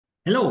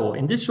Hello,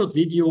 in this short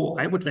video,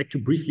 I would like to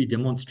briefly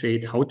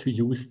demonstrate how to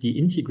use the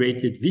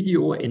integrated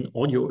video and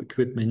audio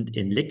equipment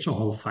in Lecture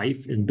Hall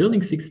 5 in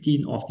Building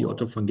 16 of the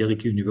Otto von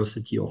Guericke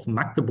University of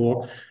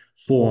Magdeburg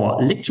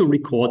for lecture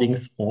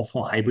recordings or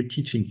for hybrid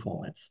teaching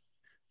formats.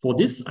 For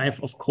this,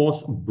 I've of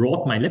course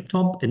brought my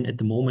laptop, and at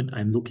the moment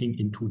I'm looking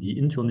into the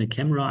internal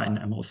camera and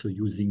I'm also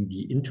using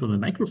the internal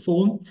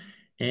microphone.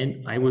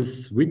 And I will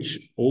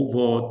switch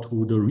over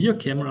to the rear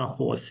camera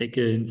for a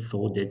second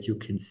so that you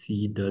can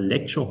see the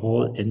lecture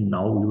hall. And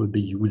now we will be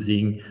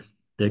using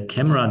the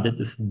camera that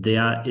is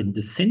there in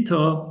the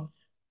center,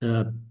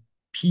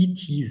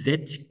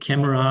 PTZ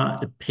camera,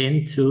 a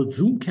pan tilt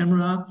zoom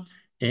camera.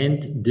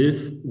 And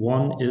this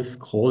one is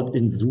called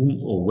in Zoom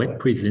or Web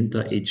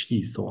Presenter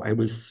HD. So I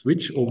will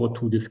switch over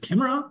to this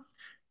camera.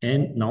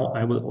 And now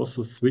I will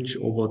also switch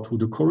over to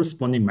the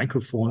corresponding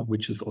microphone,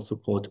 which is also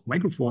called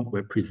Microphone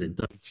Web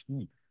Presenter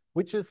HD,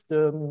 which is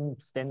the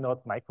standard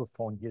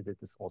microphone here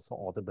that is also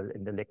audible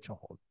in the lecture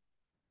hall.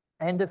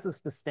 And this is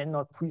the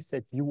standard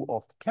preset view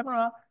of the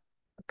camera,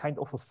 kind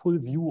of a full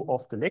view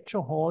of the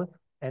lecture hall.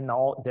 And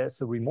now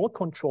there's a remote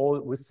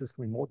control. With this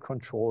remote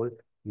control,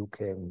 you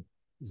can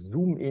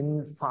zoom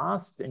in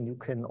fast and you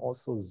can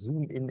also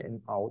zoom in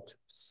and out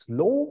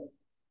slow.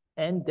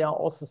 And there are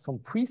also some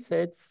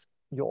presets.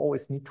 You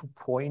always need to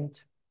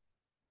point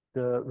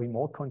the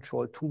remote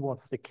control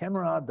towards the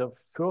camera. The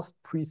first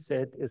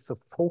preset is a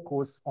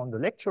focus on the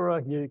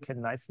lecturer. Here you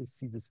can nicely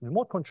see this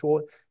remote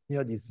control.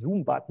 Here are these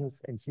zoom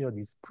buttons and here are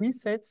these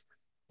presets.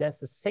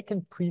 There's a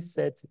second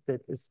preset that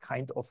is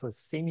kind of a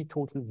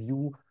semi-total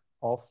view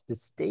of the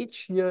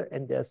stage here.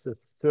 And there's a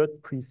third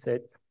preset,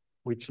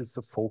 which is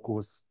a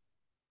focus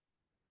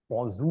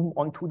or zoom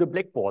onto the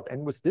blackboard.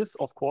 And with this,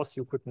 of course,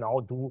 you could now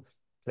do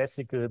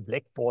classical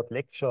blackboard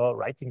lecture,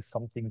 writing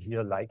something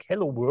here like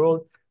 "Hello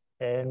World."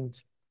 And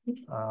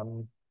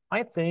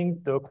I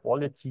think the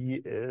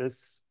quality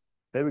is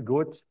very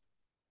good.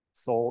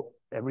 So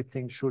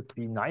everything should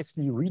be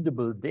nicely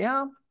readable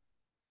there.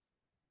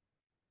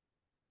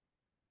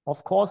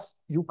 Of course,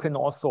 you can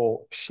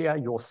also share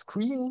your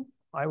screen.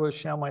 I will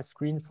share my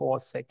screen for a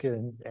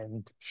second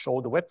and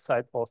show the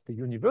website of the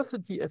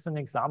university as an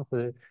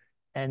example.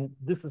 And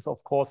this is,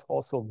 of course,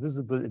 also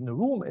visible in the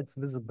room. It's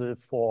visible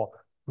for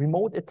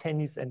remote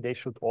attendees, and they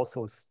should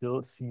also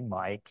still see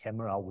my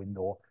camera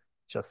window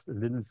just a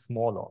little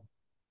smaller.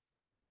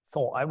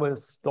 So I will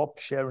stop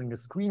sharing the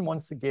screen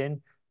once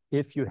again.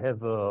 If you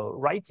have a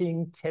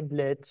writing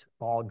tablet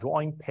or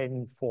drawing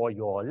pen for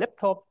your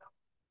laptop,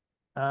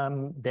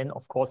 then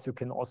of course you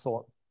can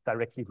also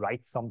directly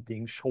write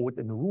something, show it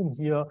in the room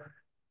here,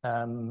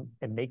 and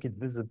make it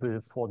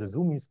visible for the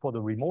Zoomies, for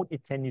the remote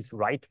attendees.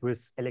 Write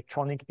with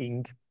electronic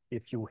ink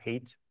if you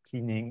hate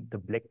cleaning the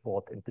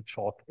blackboard and the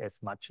chalk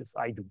as much as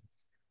I do.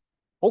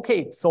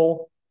 Okay,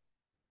 so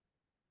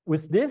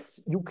with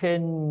this, you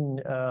can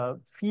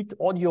feed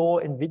audio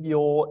and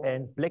video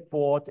and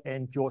blackboard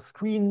and your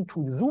screen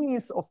to the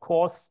Zoomies, of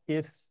course.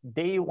 If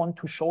they want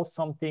to show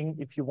something,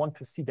 if you want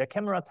to see their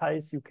camera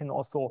tiles, you can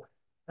also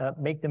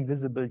make them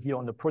visible here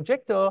on the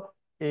projector.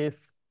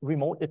 If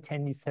remote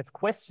attendees have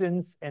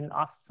questions and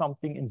ask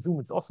something in Zoom,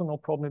 it's also no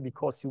problem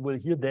because you will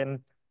hear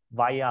them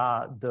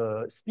via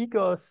the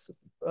speakers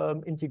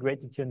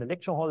integrated here in the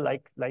lecture hall,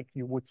 like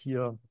you would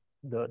hear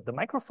the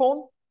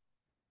microphone.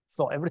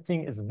 So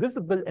everything is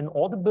visible and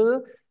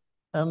audible.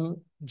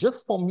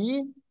 Just for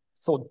me,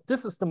 so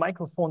this is the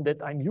microphone that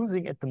I'm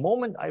using at the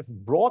moment. I've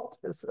brought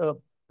a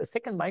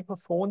second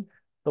microphone,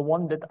 the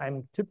one that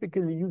I'm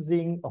typically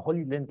using, a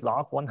Hollyland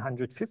Lark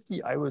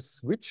 150. I will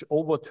switch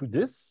over to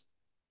this.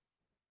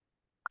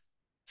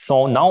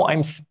 So now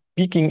I'm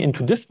speaking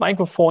into this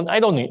microphone. I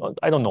don't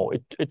know.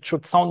 It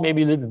should sound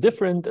maybe a little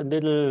different, a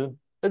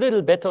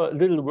little better, a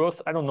little worse.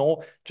 I don't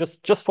know.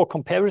 Just for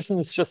comparison,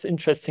 it's just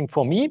interesting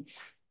for me.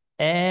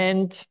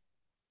 And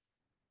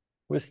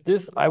with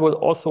this, I will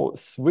also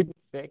switch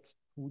back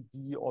to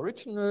the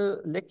original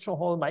lecture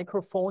hall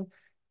microphone.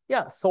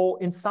 Yeah, so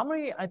in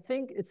summary, I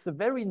think it's a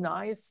very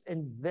nice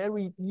and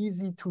very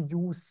easy to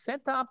use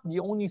setup. The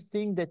only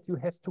thing that you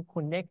have to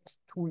connect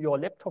to your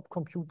laptop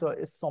computer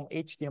is some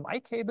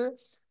HDMI cable.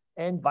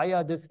 And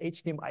via this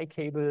HDMI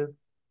cable,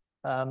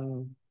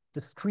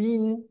 the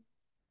screen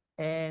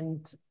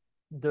and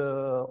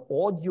the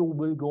audio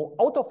will go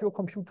out of your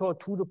computer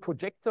to the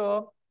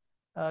projector,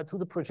 to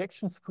the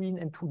projection screen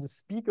and to the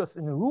speakers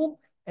in the room.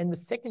 And the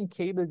second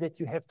cable that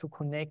you have to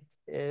connect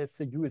is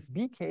a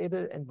USB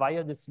cable. And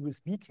via this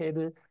USB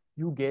cable,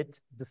 you get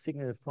the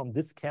signal from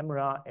this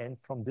camera and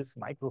from this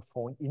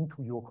microphone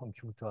into your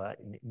computer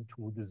and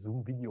into the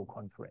Zoom video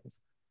conference.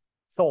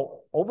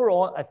 So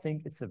overall, I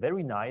think it's a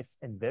very nice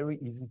and very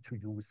easy to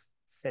use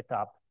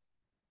setup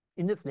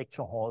in this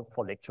lecture hall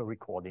for lecture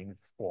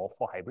recordings or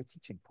for hybrid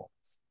teaching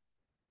formats.